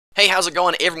Hey, how's it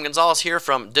going? Abram Gonzalez here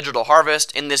from Digital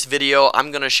Harvest. In this video,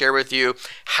 I'm going to share with you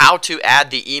how to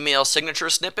add the email signature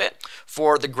snippet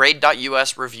for the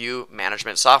Grade.us review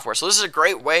management software. So this is a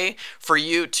great way for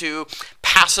you to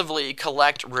passively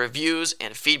collect reviews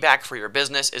and feedback for your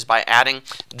business is by adding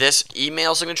this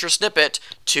email signature snippet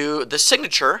to the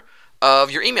signature of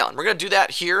your email. And we're going to do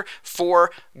that here for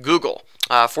Google.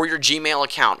 For your Gmail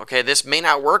account. Okay, this may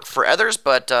not work for others,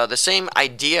 but the same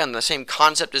idea and the same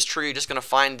concept is true. You're just going to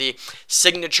find the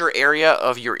signature area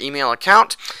of your email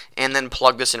account and then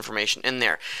plug this information in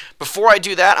there. Before I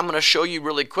do that, I'm going to show you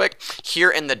really quick here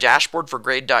in the dashboard for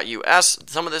Grade.us.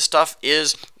 Some of this stuff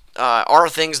are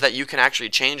things that you can actually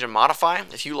change and modify.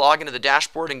 If you log into the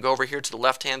dashboard and go over here to the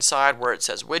left hand side where it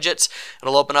says widgets,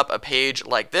 it'll open up a page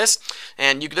like this,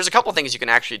 and there's a couple things you can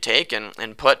actually take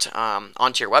and put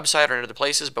onto your website or into other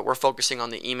places, but we're focusing on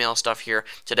the email stuff here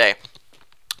today.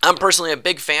 I'm personally a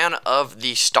big fan of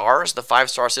the stars, the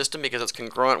 5-star system, because it's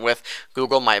congruent with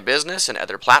Google My Business and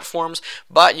other platforms,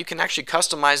 but you can actually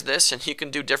customize this and you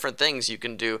can do different things. You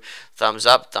can do thumbs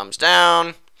up, thumbs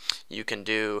down, you can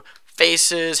do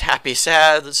faces, happy,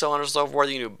 sad, and so on and so forth.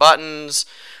 You can do buttons,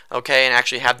 okay, and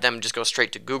actually have them just go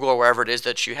straight to Google or wherever it is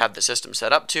that you have the system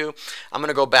set up to. I'm going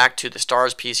to go back to the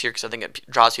stars piece here because I think it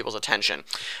draws people's attention.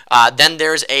 Then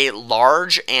there's a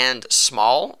large and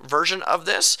small version of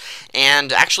this,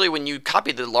 and actually when you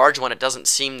copy the large one, it doesn't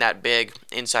seem that big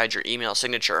inside your email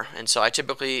signature, and so I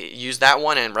typically use that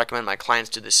one and recommend my clients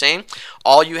do the same.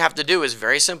 All you have to do is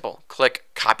very simple. Click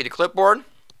Copy to Clipboard,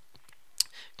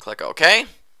 click OK.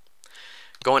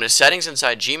 Go into settings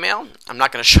inside Gmail. I'm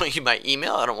not going to show you my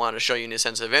email. I don't want to show you any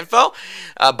sensitive info.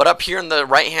 But up here on the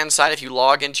right hand side, if you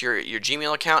log into your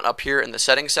Gmail account, up here in the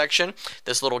settings section,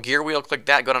 this little gear wheel, click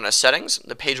that, go down to settings.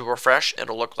 The page will refresh.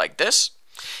 It'll look like this.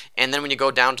 And then when you go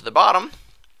down to the bottom,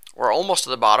 or almost to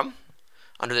the bottom,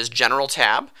 under this general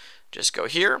tab, just go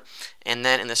here, and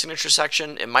then in the signature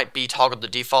section, it might be toggled the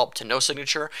default to no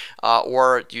signature,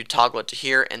 or you toggle it to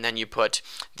here, and then you put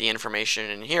the information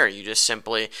in here. You just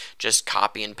simply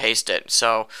copy and paste it.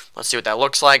 So let's see what that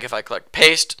looks like. If I click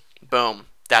paste, boom,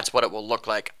 that's what it will look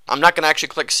like. I'm not going to actually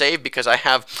click save because I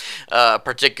have a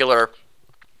particular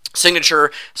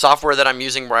signature software that I'm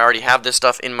using where I already have this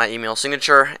stuff in my email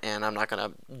signature, and I'm not going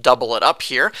to double it up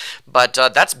here, but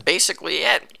that's basically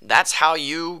it. That's how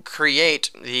you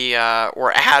create the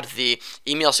or add the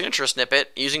email signature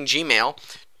snippet using Gmail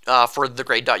for the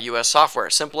Grade.us software.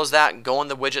 Simple as that. Go in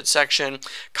the widget section,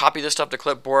 copy this stuff to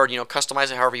clipboard,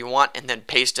 customize it however you want, and then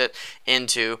paste it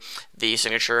into the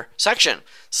signature section.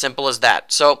 Simple as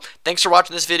that. So thanks for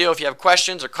watching this video. If you have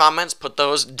questions or comments, put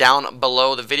those down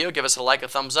below the video. Give us a like, a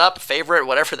thumbs up, favorite,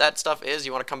 whatever that stuff is.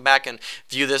 You want to come back and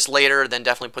view this later, then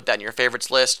definitely put that in your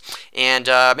favorites list. And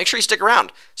make sure you stick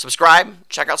around. Subscribe.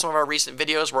 Check out some of our recent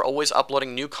videos. We're always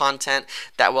uploading new content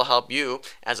that will help you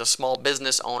as a small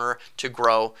business owner to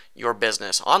grow your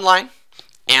business online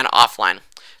and offline.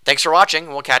 Thanks for watching.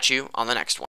 We'll catch you on the next one.